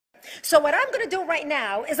So what I'm going to do right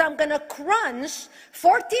now is I'm going to crunch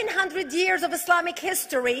 1400 years of Islamic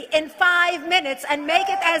history in 5 minutes and make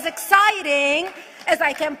it as exciting as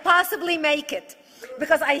I can possibly make it.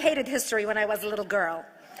 Because I hated history when I was a little girl.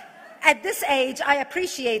 At this age, I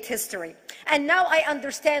appreciate history. And now I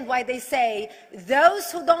understand why they say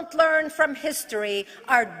those who don't learn from history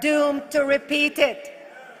are doomed to repeat it.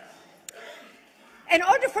 In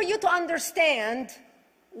order for you to understand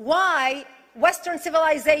why Western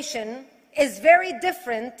civilization is very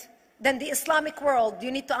different than the Islamic world,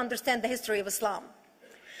 you need to understand the history of Islam.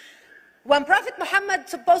 When Prophet Muhammad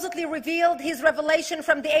supposedly revealed his revelation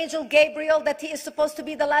from the angel Gabriel that he is supposed to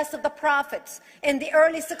be the last of the prophets in the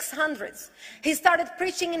early 600s, he started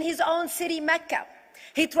preaching in his own city, Mecca.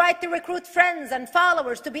 He tried to recruit friends and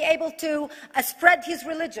followers to be able to spread his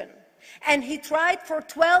religion. And he tried for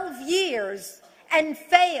 12 years and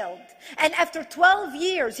failed. And after 12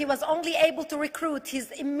 years, he was only able to recruit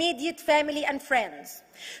his immediate family and friends.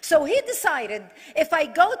 So he decided, if I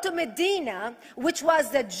go to Medina, which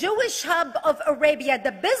was the Jewish hub of Arabia,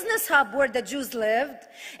 the business hub where the Jews lived,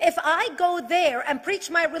 if I go there and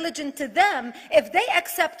preach my religion to them, if they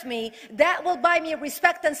accept me, that will buy me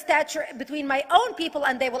respect and stature between my own people,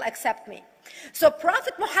 and they will accept me. So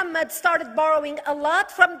Prophet Muhammad started borrowing a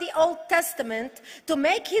lot from the Old Testament to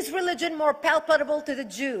make his religion more palpable to the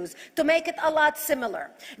Jews, to make it a lot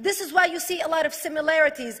similar. This is why you see a lot of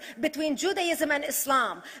similarities between Judaism and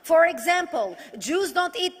Islam. For example, Jews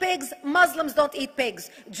don't eat pigs, Muslims don't eat pigs.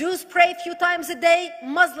 Jews pray a few times a day,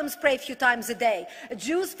 Muslims pray a few times a day.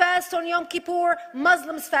 Jews fast on Yom Kippur,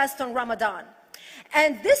 Muslims fast on Ramadan.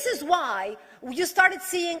 And this is why you started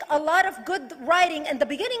seeing a lot of good writing in the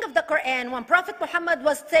beginning of the Quran when Prophet Muhammad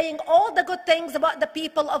was saying all the good things about the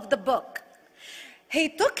people of the book. He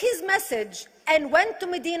took his message and went to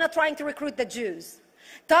Medina trying to recruit the Jews,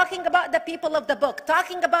 talking about the people of the book,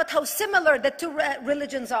 talking about how similar the two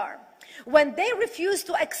religions are. When they refused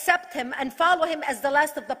to accept him and follow him as the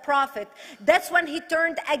last of the prophet, that's when he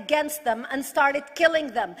turned against them and started killing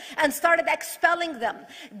them and started expelling them.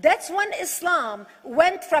 That's when Islam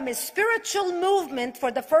went from a spiritual movement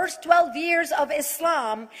for the first 12 years of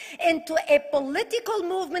Islam into a political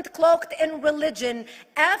movement cloaked in religion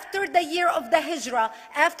after the year of the Hijrah,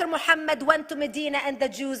 after Muhammad went to Medina and the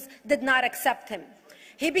Jews did not accept him.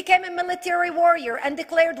 He became a military warrior and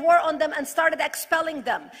declared war on them and started expelling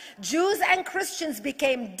them. Jews and Christians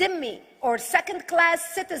became dhimmi, or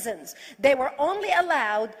second-class citizens. They were only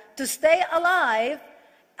allowed to stay alive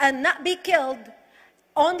and not be killed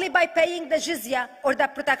only by paying the jizya or the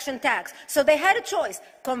protection tax. So they had a choice: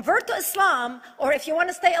 convert to Islam, or if you want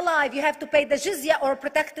to stay alive, you have to pay the jizya or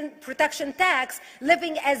protection tax,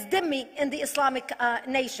 living as dhimmi in the Islamic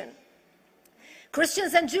nation.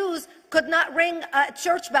 Christians and Jews could not ring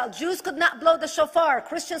church bells. Jews could not blow the shofar.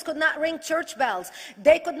 Christians could not ring church bells.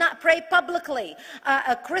 They could not pray publicly.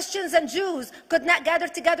 Christians and Jews could not gather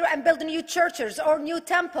together and build new churches or new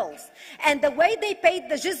temples. And the way they paid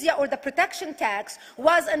the jizya or the protection tax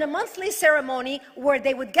was in a monthly ceremony where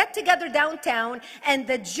they would get together downtown and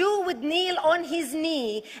the Jew would kneel on his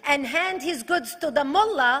knee and hand his goods to the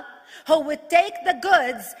mullah, who would take the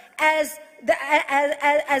goods as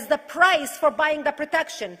the price for buying the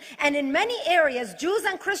protection. And in many areas, Jews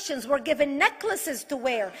and Christians were given necklaces to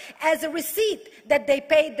wear as a receipt that they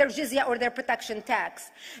paid their jizya or their protection tax.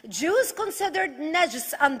 Jews considered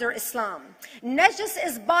najis under Islam. Najis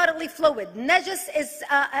is bodily fluid. Najis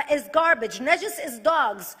is garbage. Najis is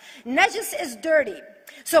dogs. Najis is dirty.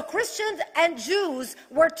 So Christians and Jews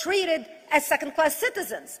were treated as second-class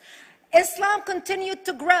citizens. Islam continued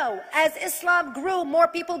to grow. As Islam grew, more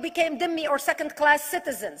people became dhimmi or second-class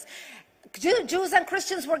citizens. Jews and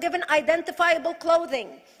Christians were given identifiable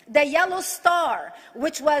clothing. The yellow star,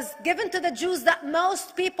 which was given to the Jews that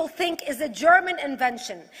most people think is a German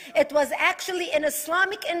invention. It was actually an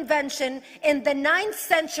Islamic invention in the 9th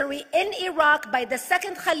century in Iraq by the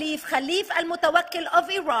second Khalif, Khalif al-Mutawakkil of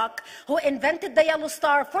Iraq, who invented the yellow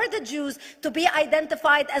star for the Jews to be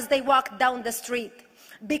identified as they walked down the street.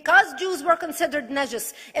 Because Jews were considered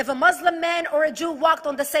najis, if a Muslim man or a Jew walked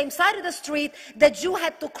on the same side of the street, the Jew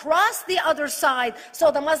had to cross the other side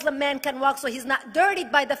so the Muslim man can walk, so he's not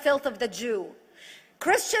dirtied by the filth of the Jew.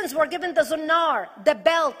 Christians were given the zunnar, the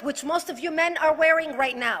belt, which most of you men are wearing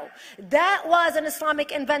right now. That was an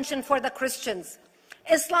Islamic invention for the Christians.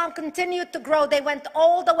 Islam continued to grow. They went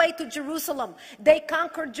all the way to Jerusalem. They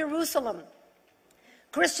conquered Jerusalem.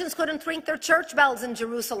 Christians couldn't ring their church bells in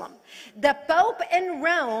Jerusalem. The Pope in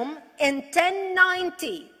Rome in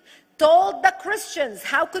 1090 told the Christians,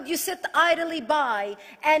 how could you sit idly by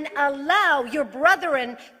and allow your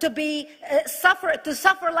brethren to be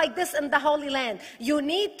suffer like this in the Holy Land? You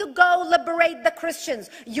need to go liberate the Christians.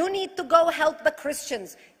 You need to go help the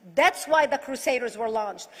Christians. That's why the Crusaders were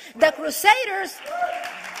launched. The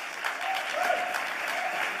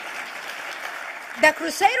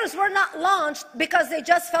Crusaders were not launched because they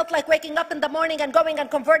just felt like waking up in the morning and going and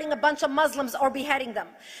converting a bunch of Muslims or beheading them.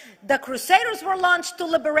 The Crusaders were launched to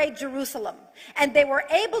liberate Jerusalem. And they were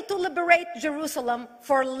able to liberate Jerusalem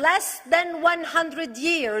for less than 100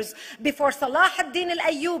 years before Salah ad-Din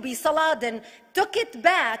al-Ayyubi, Saladin, took it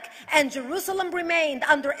back, and Jerusalem remained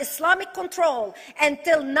under Islamic control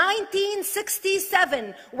until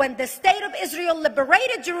 1967, when the State of Israel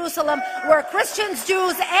liberated Jerusalem, where Christians,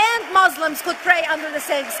 Jews, and Muslims could pray under the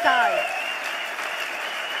same sky.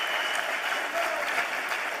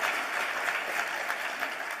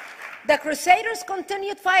 The Crusaders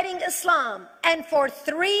continued fighting Islam, and for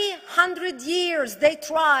 300 years they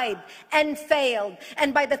tried and failed.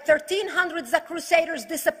 And by the 1300s, the Crusaders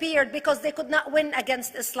disappeared because they could not win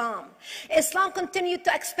against Islam. Islam continued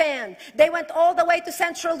to expand. They went all the way to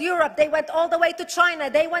Central Europe. They went all the way to China.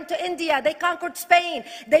 They went to India. They conquered Spain.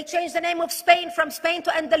 They changed the name of Spain from Spain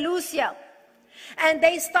to Andalusia. And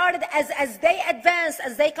they started, as they advanced,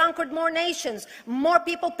 as they conquered more nations, more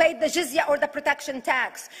people paid the jizya, or the protection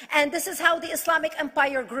tax. And this is how the Islamic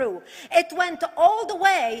Empire grew. It went all the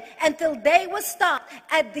way until they was stopped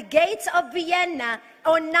at the gates of Vienna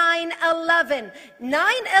on 9/11.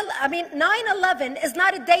 9/11 is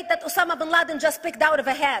not a date that Osama bin Laden just picked out of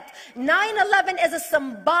a hat. 9/11 is a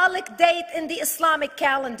symbolic date in the Islamic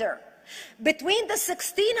calendar. By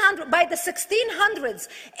the 1600s,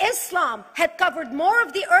 Islam had covered more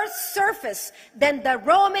of the earth's surface than the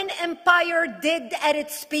Roman Empire did at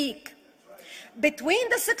its peak. Between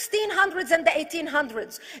the 1600s and the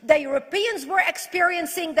 1800s, the Europeans were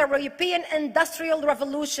experiencing the European Industrial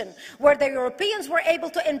Revolution, where the Europeans were able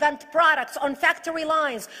to invent products on factory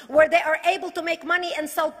lines, where they are able to make money and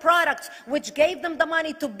sell products, which gave them the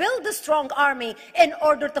money to build a strong army in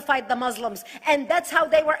order to fight the Muslims. And that's how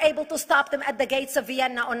they were able to stop them at the gates of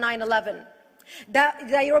Vienna on 9/11.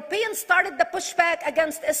 The Europeans started the pushback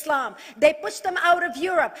against Islam. They pushed them out of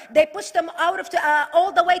Europe. They pushed them out of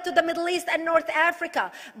all the way to the Middle East and North Africa.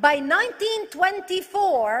 By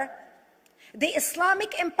 1924, the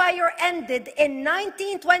Islamic Empire ended. In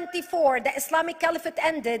 1924, the Islamic Caliphate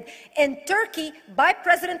ended in Turkey by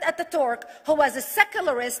President Ataturk, who was a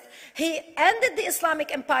secularist. He ended the Islamic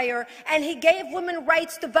Empire, and he gave women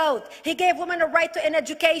rights to vote. He gave women a right to an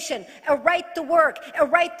education, a right to work, a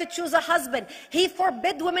right to choose a husband. He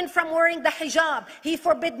forbid women from wearing the hijab. He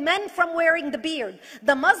forbid men from wearing the beard.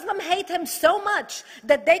 The Muslims hate him so much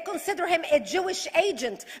that they consider him a Jewish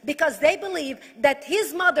agent, because they believe that his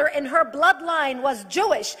mother and her bloodline was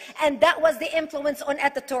Jewish, and that was the influence on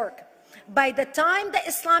Ataturk. By the time the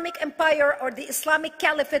Islamic Empire, or the Islamic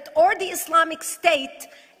Caliphate, or the Islamic State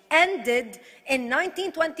ended in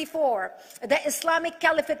 1924, the Islamic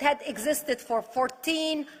Caliphate had existed for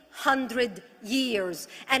 1400 years,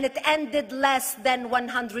 and it ended less than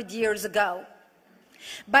 100 years ago.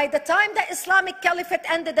 By the time the Islamic Caliphate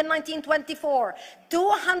ended in 1924,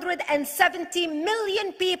 270 million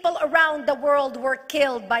people around the world were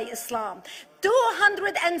killed by Islam.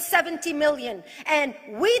 270 million. And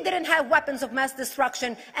we didn't have weapons of mass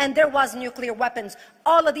destruction, and there was nuclear weapons.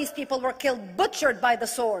 All of these people were killed, butchered by the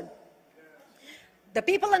sword. The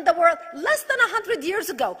people in the world, less than 100 years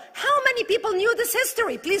ago, how many people knew this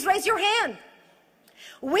history? Please raise your hand.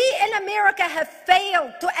 We in America have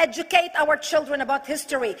failed to educate our children about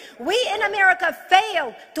history. We in America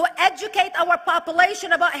failed to educate our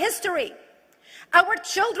population about history. Our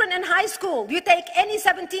children in high school, you take any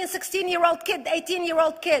 17, 16-year-old kid,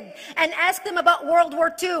 18-year-old kid, and ask them about World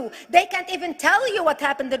War II. They can't even tell you what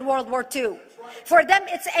happened in World War II. For them,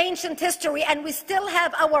 it's ancient history, and we still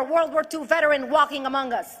have our World War II veteran walking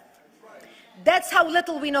among us. That's how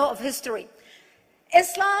little we know of history.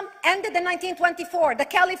 Islam ended in 1924, the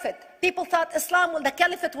Caliphate. People thought the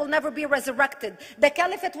Caliphate will never be resurrected. The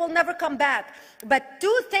Caliphate will never come back. But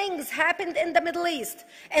two things happened in the Middle East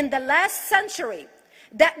in the last century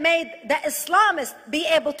that made the Islamists be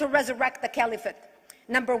able to resurrect the Caliphate.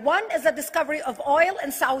 Number one is the discovery of oil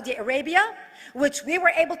in Saudi Arabia, which we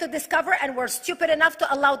were able to discover and were stupid enough to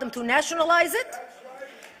allow them to nationalize it.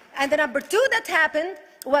 And the number two that happened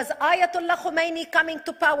was Ayatollah Khomeini coming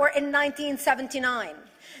to power in 1979.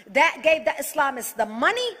 That gave the Islamists the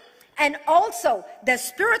money and also the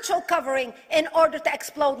spiritual covering in order to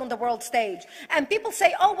explode on the world stage. And people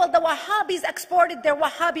say, oh, well, the Wahhabis exported their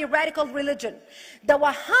Wahhabi radical religion. The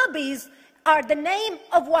Wahhabis are the name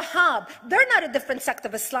of Wahhab. They're not a different sect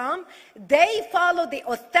of Islam. They follow the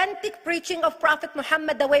authentic preaching of Prophet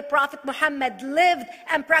Muhammad, the way Prophet Muhammad lived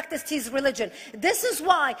and practiced his religion. This is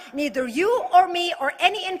why neither you or me or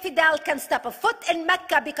any infidel can step a foot in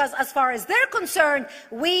Mecca, because as far as they're concerned,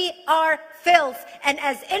 we are filth. And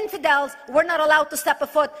as infidels, we're not allowed to step a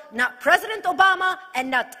foot, not President Obama and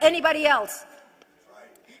not anybody else.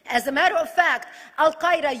 As a matter of fact,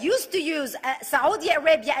 Al-Qaeda used to use Saudi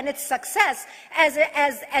Arabia and its success as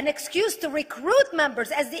an excuse to recruit members,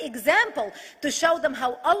 as the example to show them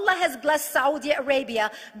how Allah has blessed Saudi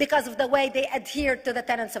Arabia because of the way they adhere to the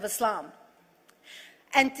tenets of Islam.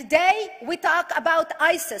 And today we talk about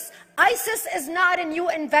ISIS. ISIS is not a new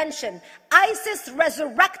invention. ISIS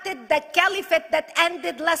resurrected the caliphate that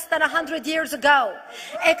ended less than 100 years ago.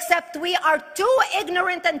 Except we are too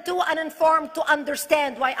ignorant and too uninformed to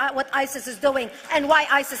understand what ISIS is doing and why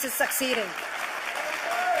ISIS is succeeding.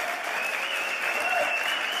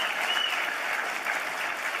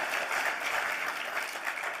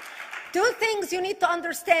 Two things you need to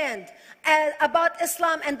understand about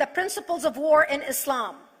Islam and the principles of war in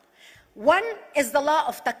Islam. One is the law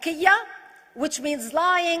of taqiyya, which means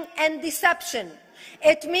lying and deception.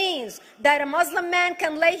 It means that a Muslim man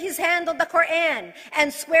can lay his hand on the Quran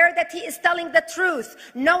and swear that he is telling the truth,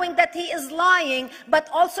 knowing that he is lying, but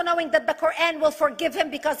also knowing that the Quran will forgive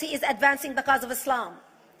him because he is advancing the cause of Islam.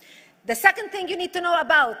 The second thing you need to know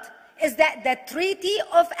about is that the Treaty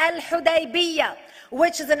of Al-Hudaybiyah,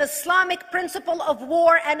 which is an Islamic principle of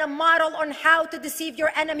war and a model on how to deceive your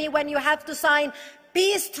enemy when you have to sign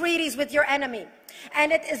peace treaties with your enemy.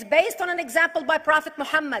 And it is based on an example by Prophet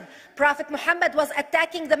Muhammad. Prophet Muhammad was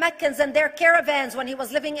attacking the Meccans and their caravans when he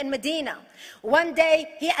was living in Medina. One day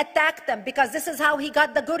he attacked them because this is how he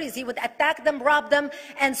got the goodies. He would attack them, rob them,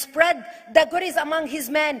 and spread the goodies among his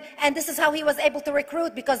men. And this is how he was able to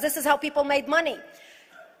recruit, because this is how people made money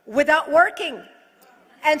without working.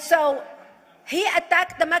 And so he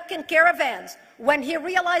attacked the Meccan caravans. When he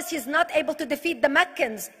realized he's not able to defeat the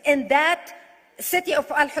Meccans in that city of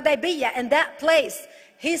Al-Hudaybiyah, in that place,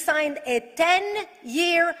 he signed a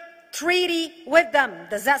 10-year treaty with them.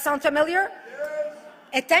 Does that sound familiar?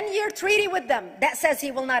 Yes. A 10-year treaty with them that says he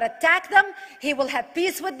will not attack them, he will have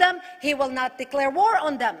peace with them, he will not declare war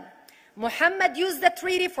on them. Muhammad used the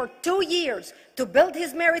treaty for 2 years to build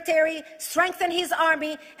his military, strengthen his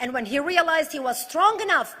army, and when he realized he was strong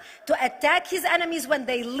enough to attack his enemies when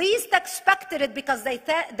they least expected it, because they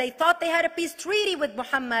thought they had a peace treaty with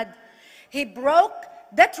Muhammad, he broke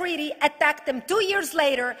the treaty, attacked them 2 years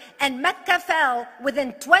later, and Mecca fell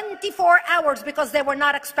within 24 hours because they were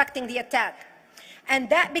not expecting the attack. And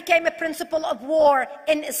that became a principle of war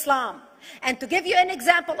in Islam. And to give you an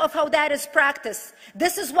example of how that is practiced,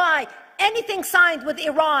 this is why anything signed with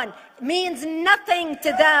Iran means nothing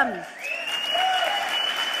to them.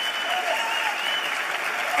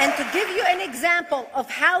 And to give you an example of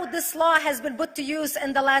how this law has been put to use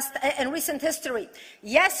in recent history,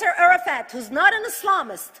 Yasser Arafat, who's not an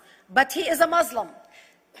Islamist, but he is a Muslim,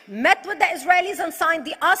 met with the Israelis and signed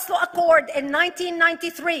the Oslo Accord in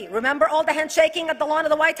 1993. Remember all the handshaking at the lawn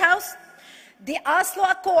of the White House? The Oslo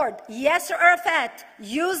Accord, Yasser Arafat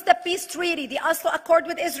used the peace treaty, the Oslo Accord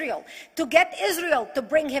with Israel, to get Israel to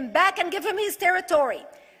bring him back and give him his territory,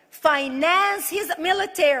 finance his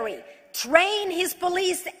military, train his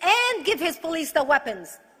police, and give his police the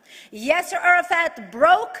weapons. Yasser Arafat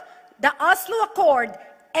broke the Oslo Accord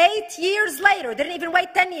 8 years later, didn't even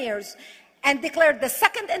wait 10 years, and declared the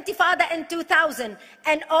second Intifada in 2000,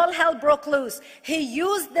 and all hell broke loose. He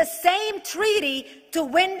used the same treaty to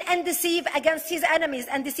win and deceive against his enemies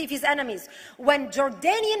and deceive his enemies. When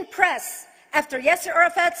Jordanian press, after Yasser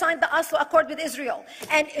Arafat signed the Oslo Accord with Israel,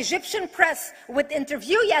 and Egyptian press would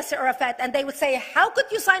interview Yasser Arafat, and they would say, how could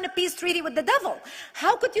you sign a peace treaty with the devil?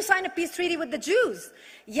 How could you sign a peace treaty with the Jews?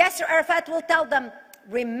 Yasser Arafat will tell them,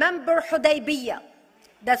 remember Hudaybiyah.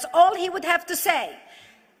 That's all he would have to say.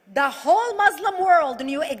 The whole Muslim world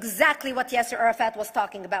knew exactly what Yasser Arafat was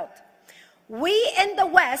talking about. We in the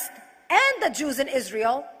West and the Jews in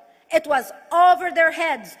Israel, it was over their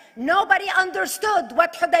heads. Nobody understood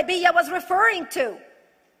what Hudaybiyah was referring to.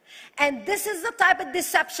 And this is the type of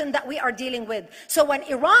deception that we are dealing with. So when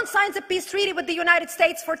Iran signs a peace treaty with the United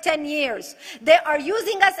States for 10 years, they are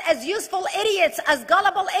using us as useful idiots, as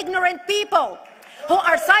gullible, ignorant people who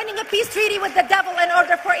are signing a peace treaty with the devil in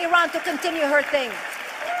order for Iran to continue her thing.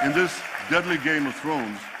 In this deadly game of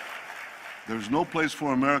thrones, there's no place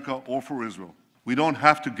for America or for Israel. We don't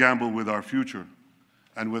have to gamble with our future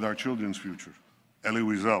and with our children's future. Elie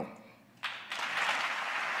Wiesel.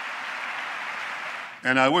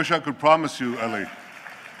 And I wish I could promise you, Elie,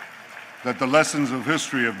 that the lessons of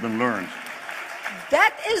history have been learned.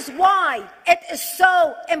 That is why it is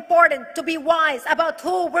so important to be wise about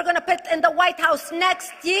who we're going to put in the White House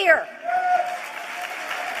next year.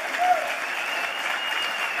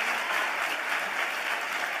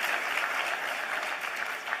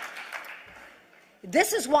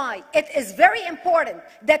 This is why it is very important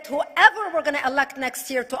that whoever we're going to elect next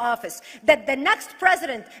year to office, that the next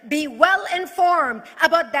president be well informed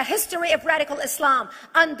about the history of radical Islam,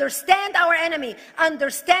 understand our enemy,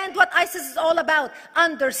 understand what ISIS is all about,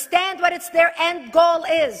 understand what their end goal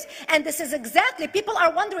is. And this is exactly, people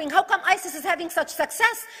are wondering how come ISIS is having such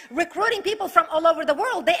success recruiting people from all over the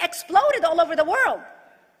world. They exploded all over the world.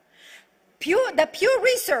 The Pew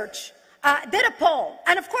Research did a poll,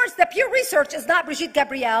 and of course the Pew Research is not Brigitte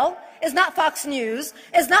Gabriel, is not Fox News,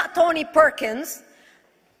 is not Tony Perkins.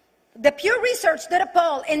 The Pew Research did a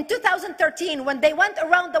poll in 2013 when they went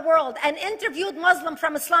around the world and interviewed Muslims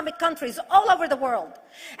from Islamic countries all over the world.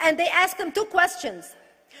 And they asked them two questions.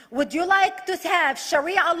 Would you like to have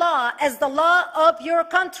Sharia law as the law of your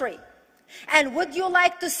country? And would you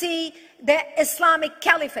like to see the Islamic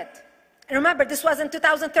Caliphate? And remember, this was in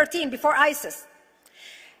 2013, before ISIS.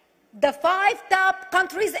 The 5 top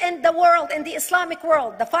countries in the world, in the Islamic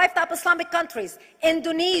world, the 5 top Islamic countries: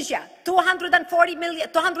 Indonesia,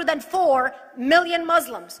 204 million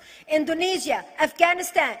Muslims. Indonesia,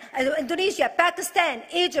 Pakistan,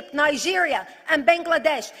 Egypt, Nigeria, and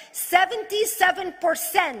Bangladesh.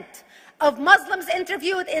 77% of Muslims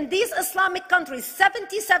interviewed in these Islamic countries,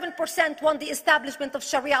 77% want the establishment of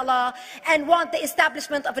Sharia law and want the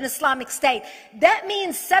establishment of an Islamic state. That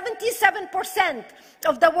means 77%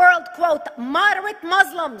 of the world, quote, moderate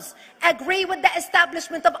Muslims agree with the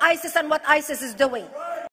establishment of ISIS and what ISIS is doing.